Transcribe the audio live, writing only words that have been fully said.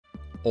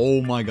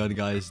Oh my god,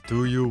 guys,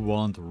 do you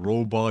want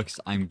Robux?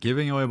 I'm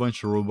giving away a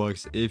bunch of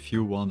Robux. If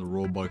you want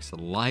Robux,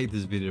 like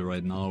this video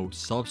right now,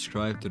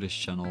 subscribe to this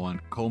channel and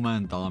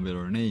comment down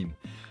below your name.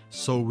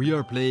 So we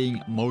are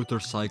playing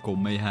Motorcycle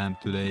Mayhem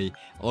today.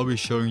 I'll be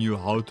showing you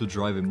how to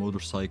drive a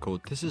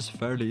motorcycle. This is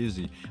fairly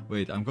easy.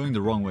 Wait, I'm going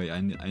the wrong way.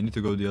 I need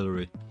to go the other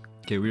way.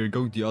 Okay, we're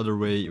going the other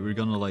way. We're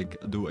gonna like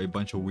do a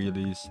bunch of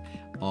wheelies.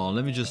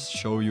 Let me just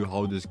show you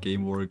how this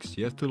game works.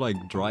 You have to like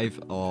drive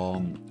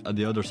at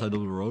the other side of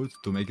the road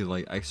to make it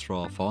like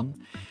extra fun.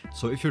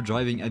 So if you're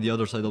driving at the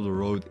other side of the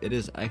road, it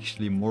is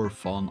actually more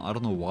fun. I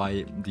don't know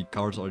why the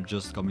cars are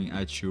just coming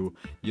at you.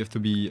 You have to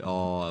be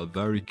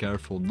very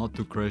careful not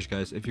to crash,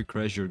 guys. If you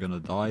crash, you're gonna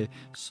die.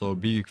 So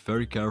be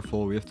very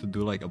careful. We have to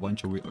do like a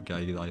bunch of okay,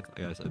 I died,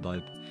 guys. I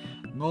died.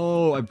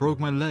 No, I broke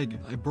my leg.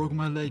 I broke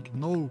my leg.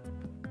 No.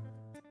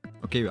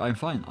 Okay, I'm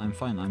fine,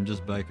 I'm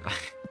just back.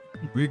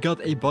 We got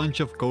a bunch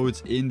of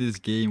codes in this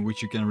game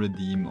which you can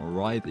redeem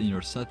right in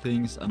your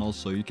settings, and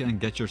also you can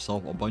get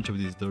yourself a bunch of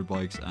these dirt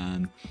bikes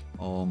and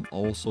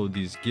also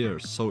these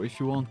gears. So if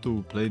you want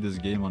to play this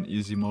game on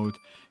easy mode,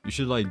 you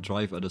should like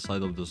drive at the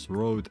side of this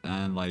road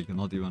and like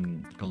not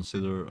even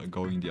consider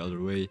going the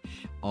other way.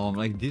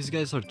 Like these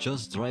guys are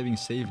just driving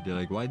safely.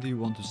 Like why do you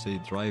want to say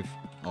drive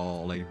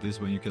like this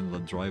when you can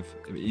drive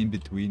in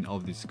between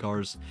of these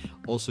cars?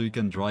 Also you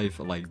can drive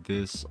like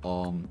this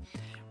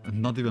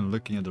not even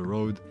looking at the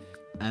road,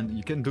 and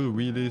you can do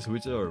wheelies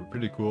which are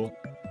pretty cool.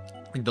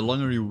 Like the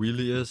longer your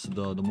wheelie is,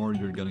 the more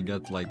you're gonna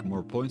get like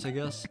more points, I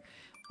guess.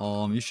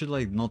 You should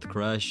like not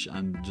crash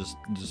and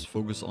just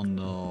focus on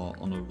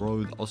the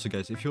road. Also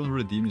guys, if you want to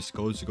redeem these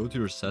codes, go to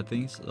your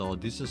settings.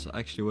 This is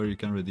actually where you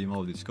can redeem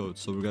all these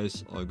codes. So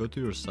guys, go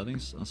to your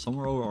settings and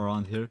somewhere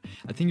around here,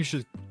 I think you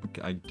should.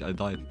 Okay, I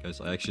died,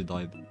 guys. I actually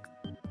died.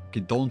 Okay,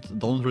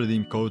 don't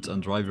redeem codes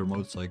and drive your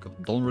motorcycle.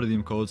 Don't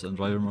redeem codes and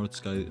drive your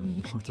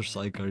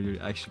motorcycle.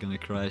 You're actually gonna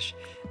crash,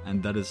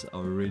 and that is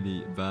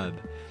really bad.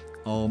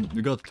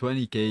 We got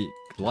 20k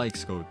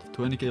likes code,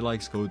 20k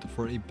likes code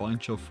for a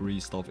bunch of free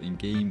stuff in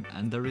game,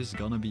 and there is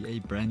gonna be a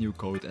brand new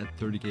code at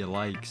 30k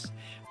likes,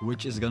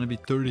 which is gonna be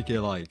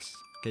 30k likes.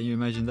 Can you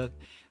imagine that?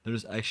 There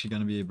is actually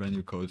gonna be a brand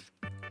new code.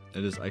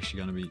 It is actually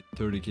gonna be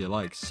 30k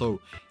likes.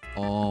 So,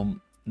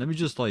 let me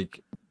just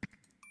like.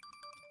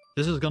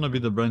 This is gonna be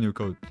the brand new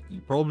code.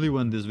 Probably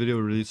when this video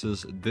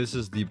releases, this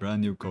is the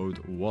brand new code.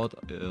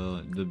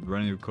 The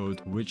brand new code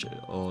which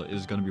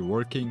is gonna be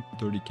working.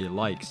 30k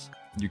likes.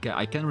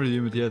 I can't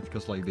redeem it yet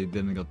because like they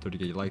didn't got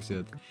 30k likes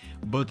yet,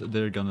 but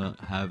they're gonna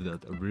have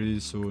that really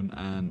soon,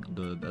 and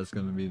that's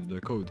gonna be the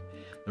code.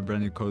 The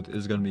brand new code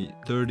is gonna be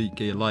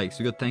 30k likes.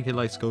 We got 10k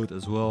likes code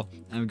as well,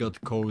 and we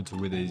got codes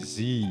with a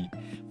Z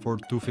for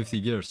 250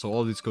 gears. So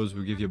all these codes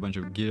will give you a bunch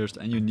of gears,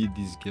 and you need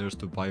these gears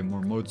to buy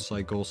more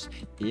motorcycles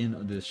in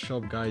this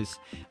shop, guys.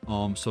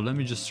 So let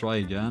me just try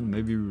again.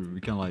 Maybe we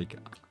can like,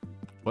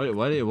 why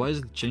is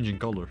it changing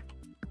color?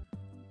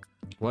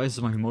 Why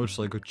is my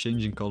motorcycle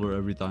changing color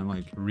every time I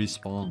like,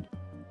 respawn?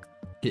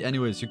 Okay,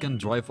 anyways, you can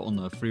drive on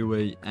a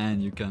freeway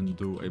and you can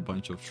do a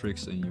bunch of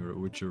tricks in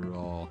with your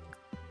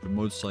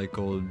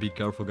motorcycle. Be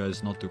careful,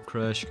 guys, not to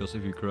crash, because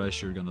if you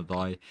crash, you're gonna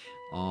die.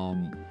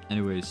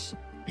 Anyways,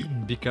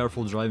 be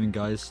careful driving,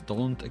 guys.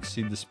 Don't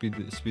exceed the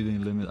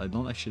speeding limit. I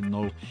don't actually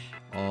know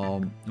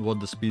what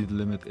the speed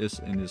limit is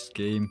in this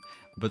game,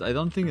 but I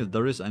don't think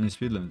there is any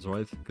speed limits,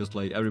 right? Because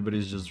like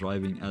everybody's just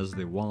driving as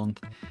they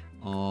want.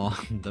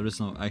 There is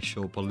no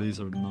actual police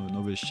or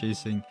nobody's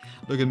chasing.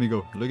 Look at me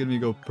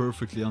go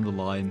perfectly on the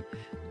line.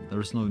 There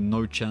is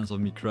no chance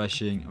of me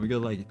crashing. We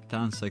got like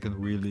 10-second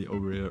wheelie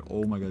over here.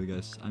 Oh my god,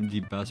 guys, I'm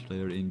the best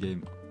player in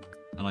game,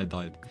 and I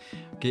died.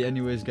 Okay,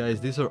 anyways guys,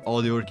 these are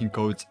all the working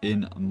codes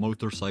in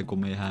Motorcycle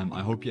Mayhem.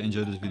 I hope you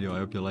enjoyed this video. I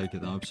hope you like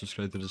it. I hope you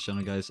subscribe to this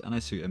channel, guys, and I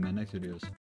see you in my next videos.